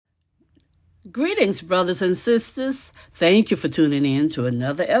Greetings, brothers and sisters. Thank you for tuning in to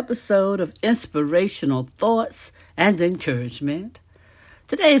another episode of Inspirational Thoughts and Encouragement.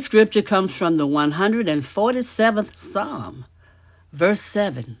 Today's scripture comes from the 147th Psalm, verse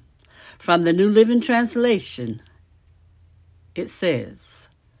 7. From the New Living Translation, it says,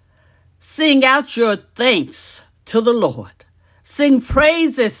 "Sing out your thanks to the Lord. Sing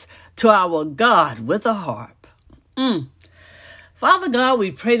praises to our God with a harp." Father God,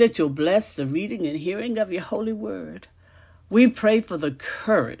 we pray that you'll bless the reading and hearing of your holy word. We pray for the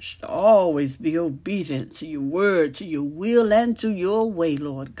courage to always be obedient to your word, to your will, and to your way,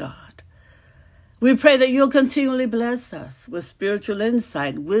 Lord God. We pray that you'll continually bless us with spiritual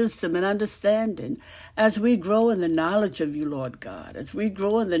insight, wisdom, and understanding as we grow in the knowledge of you, Lord God, as we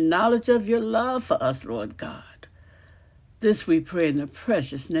grow in the knowledge of your love for us, Lord God. This we pray in the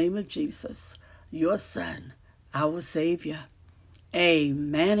precious name of Jesus, your Son, our Savior.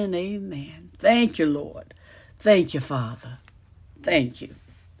 Amen and amen. Thank you, Lord. Thank you, Father. Thank you.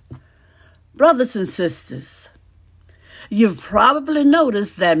 Brothers and sisters, you've probably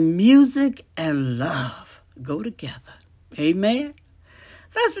noticed that music and love go together. Amen?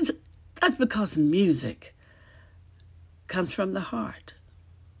 That's because music comes from the heart.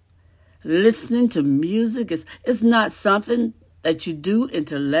 Listening to music is not something that you do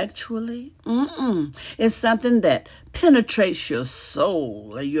intellectually. It's something that penetrates your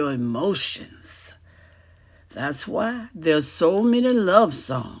soul and your emotions. That's why there's so many love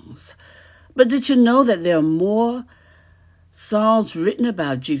songs. But did you know that there are more songs written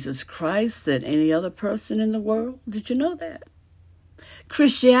about Jesus Christ than any other person in the world? Did you know that?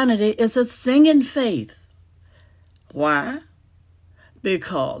 Christianity is a singing faith. Why?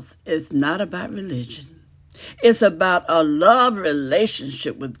 Because it's not about religion. It's about a love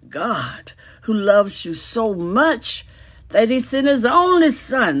relationship with God, who loves you so much that he sent his only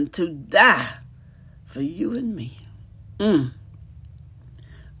son to die for you and me.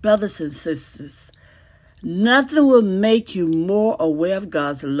 Brothers and sisters, nothing will make you more aware of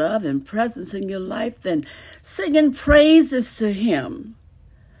God's love and presence in your life than singing praises to him.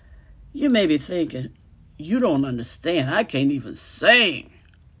 You may be thinking, you don't understand. I can't even sing.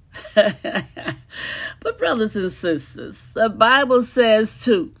 But brothers and sisters, the Bible says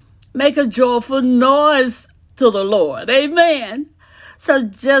to make a joyful noise to the Lord. Amen. So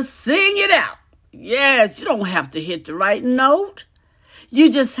just sing it out. Yes, you don't have to hit the right note.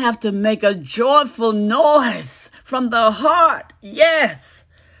 You just have to make a joyful noise from the heart. Yes.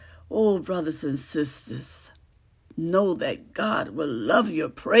 Oh, brothers and sisters, know that God will love your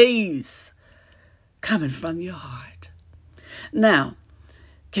praise coming from your heart. Now,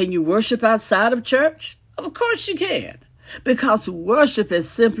 can you worship outside of church? Of course you can, because worship is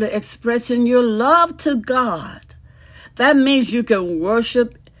simply expressing your love to God. That means you can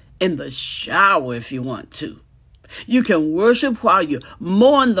worship in the shower if you want to. You can worship while you're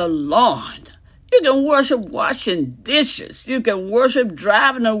mowing the lawn. You can worship washing dishes. You can worship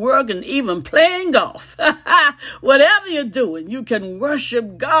driving to work and even playing golf. Whatever you're doing, you can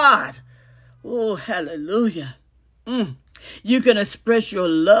worship God. Oh, hallelujah. You can express your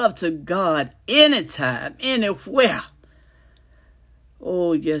love to God anytime, anywhere.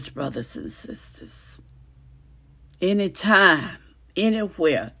 Oh, yes, brothers and sisters. Anytime,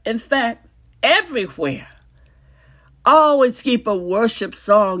 anywhere. In fact, everywhere. Always keep a worship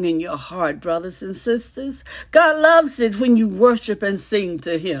song in your heart, brothers and sisters. God loves it when you worship and sing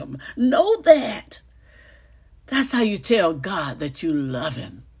to him. Know that. That's how you tell God that you love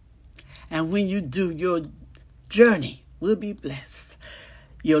him. And when you do, your journey will be blessed.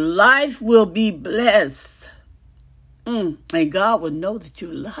 Your life will be blessed. And God will know that you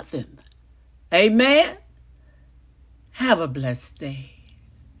love him. Amen. Have a blessed day.